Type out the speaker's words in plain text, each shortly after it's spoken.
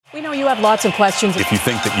We know you have lots of questions. If you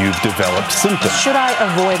think that you've developed symptoms. Should I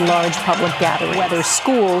avoid large public gatherings? Whether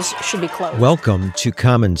schools should be closed? Welcome to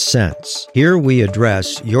Common Sense. Here we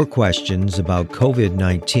address your questions about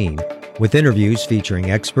COVID-19 with interviews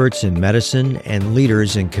featuring experts in medicine and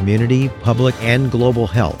leaders in community, public, and global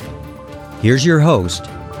health. Here's your host,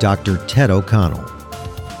 Dr. Ted O'Connell.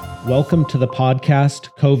 Welcome to the podcast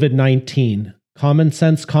COVID-19, Common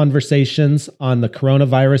Sense Conversations on the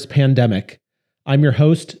Coronavirus Pandemic. I'm your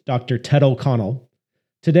host, Dr. Ted O'Connell.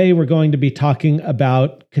 Today, we're going to be talking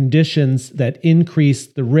about conditions that increase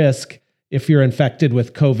the risk if you're infected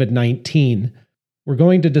with COVID-19. We're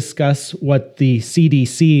going to discuss what the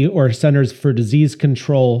CDC, or Centers for Disease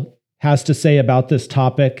Control, has to say about this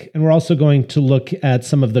topic, and we're also going to look at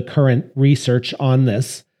some of the current research on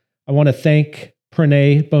this. I want to thank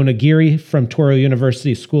Pranay Bonagiri from Touro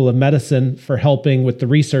University School of Medicine for helping with the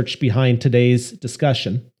research behind today's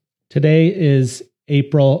discussion. Today is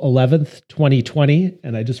April 11th, 2020,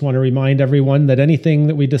 and I just want to remind everyone that anything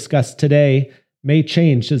that we discuss today may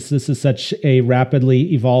change as this is such a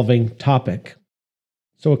rapidly evolving topic.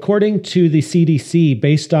 So according to the CDC,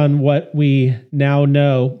 based on what we now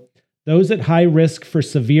know, those at high risk for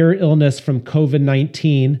severe illness from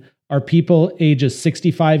COVID-19 are people ages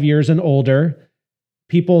 65 years and older,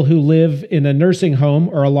 people who live in a nursing home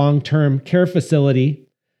or a long-term care facility,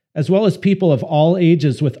 as well as people of all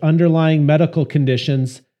ages with underlying medical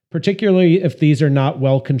conditions, particularly if these are not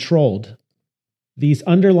well controlled. These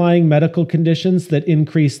underlying medical conditions that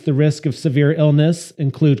increase the risk of severe illness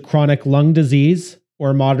include chronic lung disease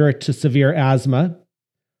or moderate to severe asthma,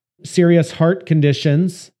 serious heart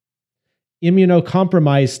conditions,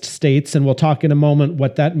 immunocompromised states, and we'll talk in a moment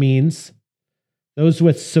what that means, those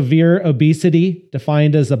with severe obesity,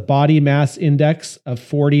 defined as a body mass index of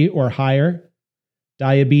 40 or higher,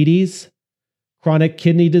 diabetes, chronic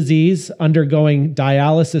kidney disease undergoing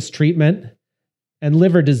dialysis treatment, and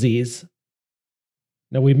liver disease.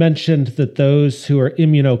 Now, we mentioned that those who are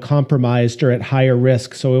immunocompromised are at higher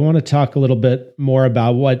risk, so we want to talk a little bit more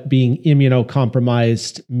about what being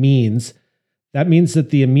immunocompromised means. That means that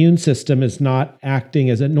the immune system is not acting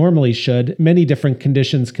as it normally should. Many different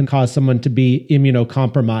conditions can cause someone to be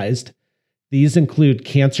immunocompromised. These include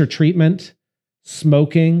cancer treatment,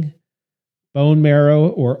 smoking, bone marrow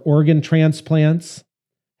or organ transplants,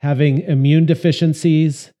 having immune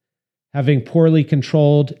deficiencies, having poorly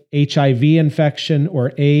controlled HIV infection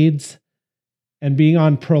or AIDS, and being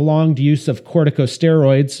on prolonged use of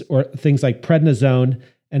corticosteroids or things like prednisone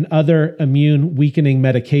and other immune weakening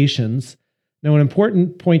medications. Now, an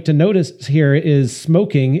important point to notice here is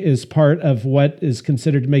smoking is part of what is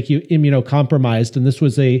considered to make you immunocompromised, and this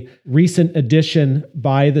was a recent addition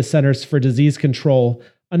by the Centers for Disease Control,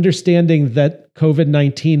 understanding that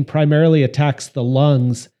COVID-19 primarily attacks the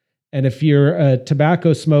lungs, and if you're a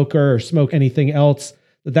tobacco smoker or smoke anything else,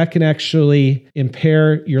 that can actually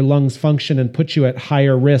impair your lungs' function and put you at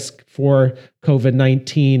higher risk for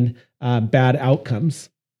COVID-19 bad outcomes.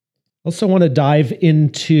 I also want to dive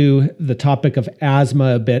into the topic of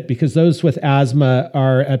asthma a bit, because those with asthma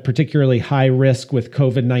are at particularly high risk with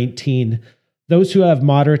COVID-19. Those who have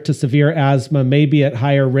moderate to severe asthma may be at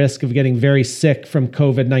higher risk of getting very sick from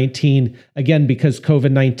COVID-19, again, because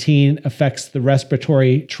COVID-19 affects the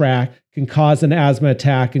respiratory tract, can cause an asthma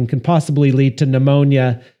attack, and can possibly lead to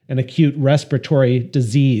pneumonia and acute respiratory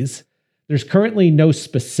disease. There's currently no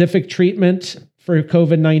specific treatment for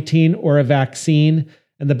COVID-19 or a vaccine,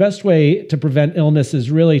 and the best way to prevent illness is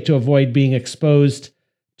really to avoid being exposed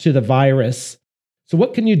to the virus. So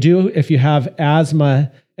what can you do if you have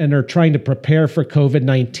asthma and are trying to prepare for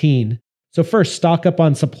COVID-19? So first, stock up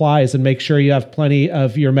on supplies and make sure you have plenty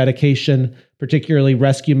of your medication, particularly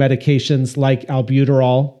rescue medications like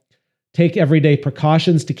albuterol. Take everyday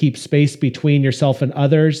precautions to keep space between yourself and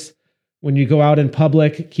others. When you go out in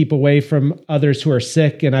public, keep away from others who are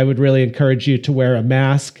sick, and I would really encourage you to wear a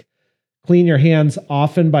mask. Clean your hands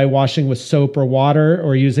often by washing with soap or water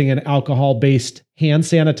or using an alcohol-based hand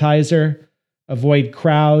sanitizer. Avoid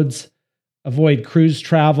crowds. Avoid cruise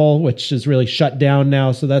travel, which is really shut down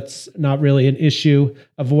now, so that's not really an issue.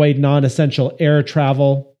 Avoid non-essential air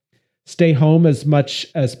travel. Stay home as much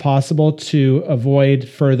as possible to avoid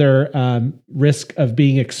further risk of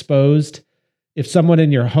being exposed. If someone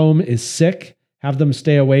in your home is sick, have them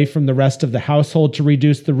stay away from the rest of the household to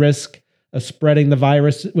reduce the risk of spreading the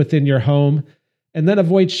virus within your home. And then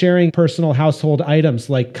avoid sharing personal household items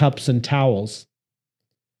like cups and towels.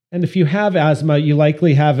 And if you have asthma, you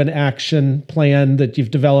likely have an action plan that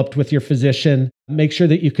you've developed with your physician. Make sure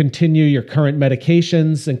that you continue your current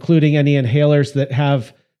medications, including any inhalers that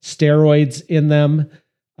have steroids in them.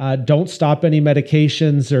 Don't stop any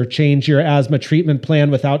medications or change your asthma treatment plan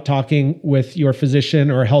without talking with your physician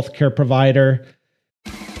or healthcare provider.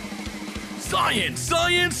 Science,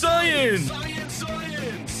 science, science! Science,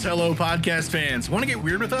 science! Hello, podcast fans. Want to get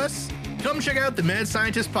weird with us? Come check out the Mad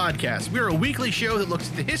Scientist Podcast. We're a weekly show that looks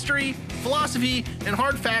at the history, philosophy, and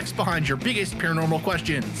hard facts behind your biggest paranormal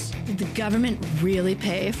questions. Did the government really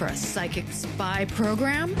pay for a psychic spy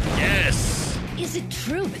program? Yes! Is it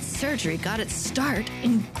true that surgery got its start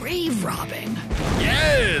in grave robbing?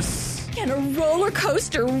 Yes! Can a roller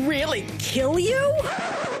coaster really kill you?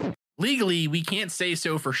 Legally, we can't say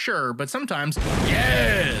so for sure, but sometimes,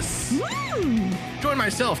 yes! Join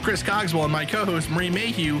myself, Chris Cogswell, and my co-host, Marie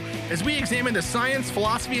Mayhew, as we examine the science,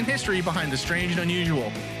 philosophy, and history behind the strange and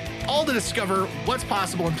unusual. All to discover what's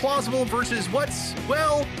possible and plausible versus what's,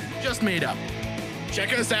 well, just made up.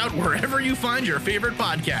 Check us out wherever you find your favorite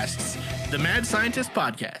podcasts. The Mad Scientist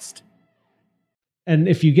Podcast. And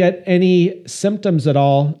if you get any symptoms at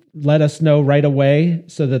all, let us know right away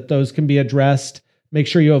so that those can be addressed. Make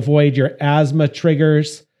sure you avoid your asthma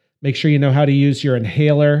triggers. Make sure you know how to use your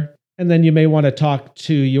inhaler. And then you may want to talk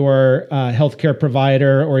to your healthcare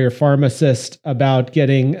provider or your pharmacist about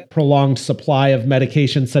getting prolonged supply of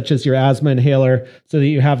medications such as your asthma inhaler so that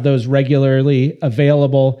you have those regularly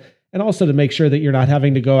available. And also to make sure that you're not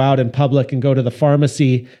having to go out in public and go to the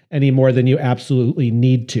pharmacy any more than you absolutely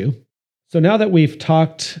need to. So now that we've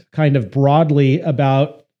talked kind of broadly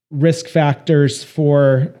about risk factors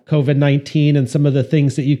for COVID-19 and some of the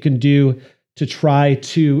things that you can do to try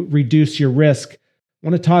to reduce your risk, I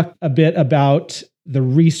want to talk a bit about the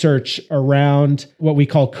research around what we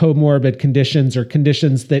call comorbid conditions or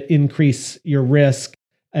conditions that increase your risk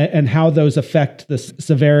and how those affect the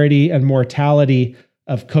severity and mortality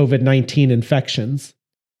of COVID-19 infections.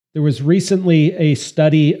 There was recently a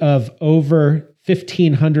study of over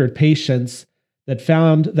 1,500 patients that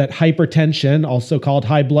found that hypertension, also called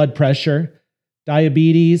high blood pressure,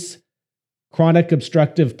 diabetes, chronic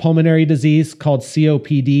obstructive pulmonary disease called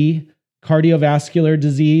COPD, cardiovascular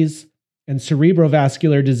disease, and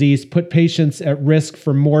cerebrovascular disease put patients at risk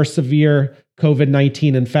for more severe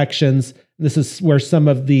COVID-19 infections. This is where some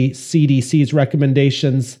of the CDC's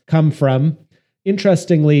recommendations come from.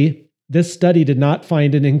 Interestingly, this study did not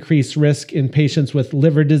find an increased risk in patients with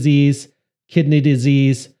liver disease, kidney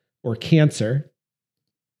disease, or cancer.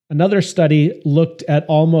 Another study looked at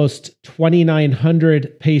almost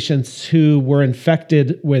 2,900 patients who were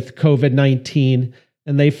infected with COVID-19,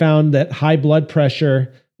 and they found that high blood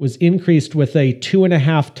pressure was increased with a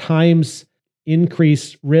 2.5 times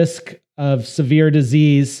increased risk of severe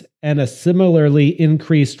disease and a similarly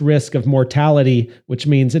increased risk of mortality, which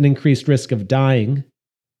means an increased risk of dying.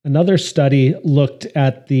 Another study looked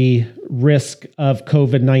at the risk of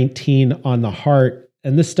COVID-19 on the heart,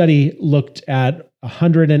 and this study looked at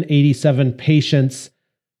 187 patients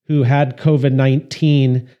who had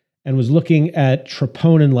COVID-19 and was looking at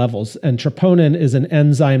troponin levels. And troponin is an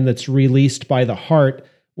enzyme that's released by the heart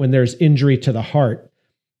when there's injury to the heart.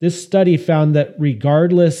 This study found that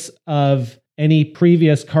regardless of any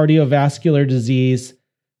previous cardiovascular disease,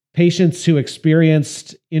 patients who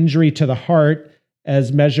experienced injury to the heart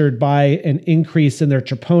as measured by an increase in their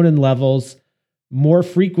troponin levels more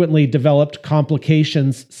frequently developed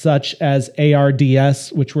complications such as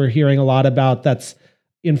ARDS, which we're hearing a lot about. That's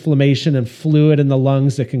inflammation and fluid in the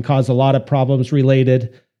lungs that can cause a lot of problems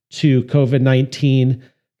related to COVID-19.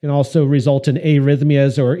 Can also result in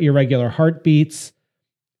arrhythmias or irregular heartbeats,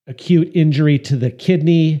 acute injury to the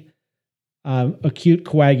kidney, acute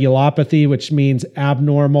coagulopathy, which means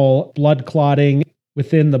abnormal blood clotting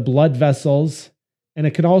within the blood vessels. And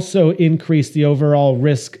it can also increase the overall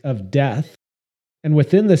risk of death. And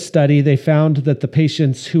within this study, they found that the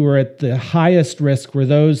patients who were at the highest risk were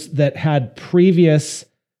those that had previous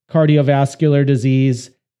cardiovascular disease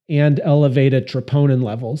and elevated troponin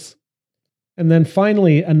levels. And then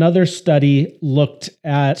finally, another study looked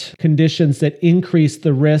at conditions that increase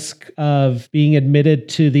the risk of being admitted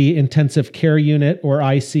to the intensive care unit or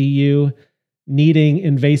ICU, needing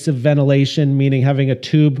invasive ventilation, meaning having a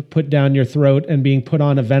tube put down your throat and being put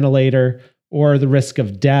on a ventilator, or the risk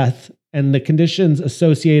of death. And the conditions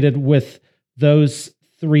associated with those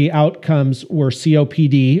three outcomes were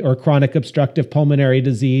COPD, or chronic obstructive pulmonary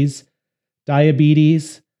disease,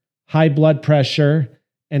 diabetes, high blood pressure,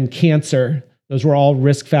 and cancer. Those were all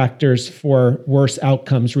risk factors for worse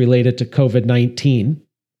outcomes related to COVID-19.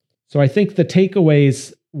 So I think the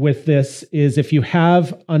takeaways with this is if you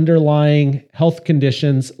have underlying health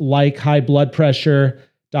conditions like high blood pressure,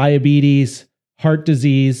 diabetes, heart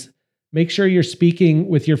disease, make sure you're speaking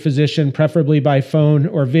with your physician, preferably by phone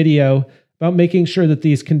or video, about making sure that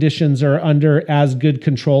these conditions are under as good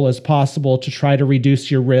control as possible to try to reduce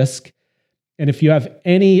your risk. And if you have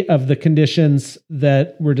any of the conditions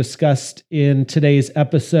that were discussed in today's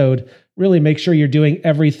episode, really make sure you're doing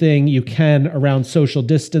everything you can around social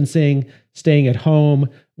distancing, staying at home,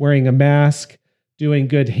 wearing a mask, doing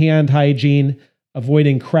good hand hygiene,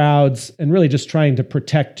 avoiding crowds, and really just trying to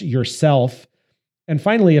protect yourself. And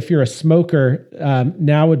finally, if you're a smoker,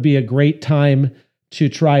 now would be a great time to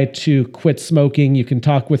try to quit smoking. You can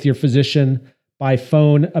talk with your physician by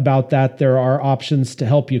phone about that. There are options to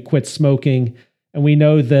help you quit smoking. And we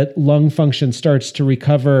know that lung function starts to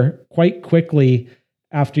recover quite quickly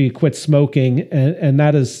after you quit smoking. And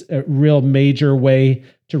that is a real major way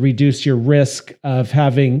to reduce your risk of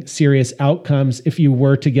having serious outcomes if you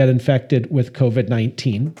were to get infected with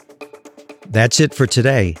COVID-19. That's it for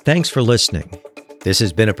today. Thanks for listening. This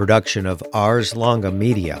has been a production of Ars Longa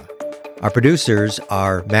Media. Our producers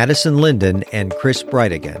are Madison Linden and Chris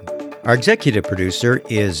Brightigan. Our executive producer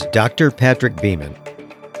is Dr. Patrick Beeman.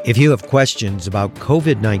 If you have questions about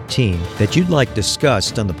COVID-19 that you'd like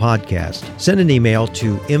discussed on the podcast, send an email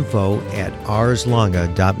to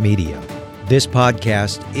info@arslonga.media. This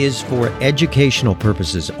podcast is for educational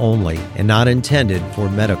purposes only and not intended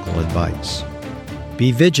for medical advice.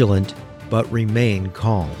 Be vigilant, but remain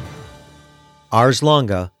calm. Ars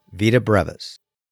Longa, Vita Brevis.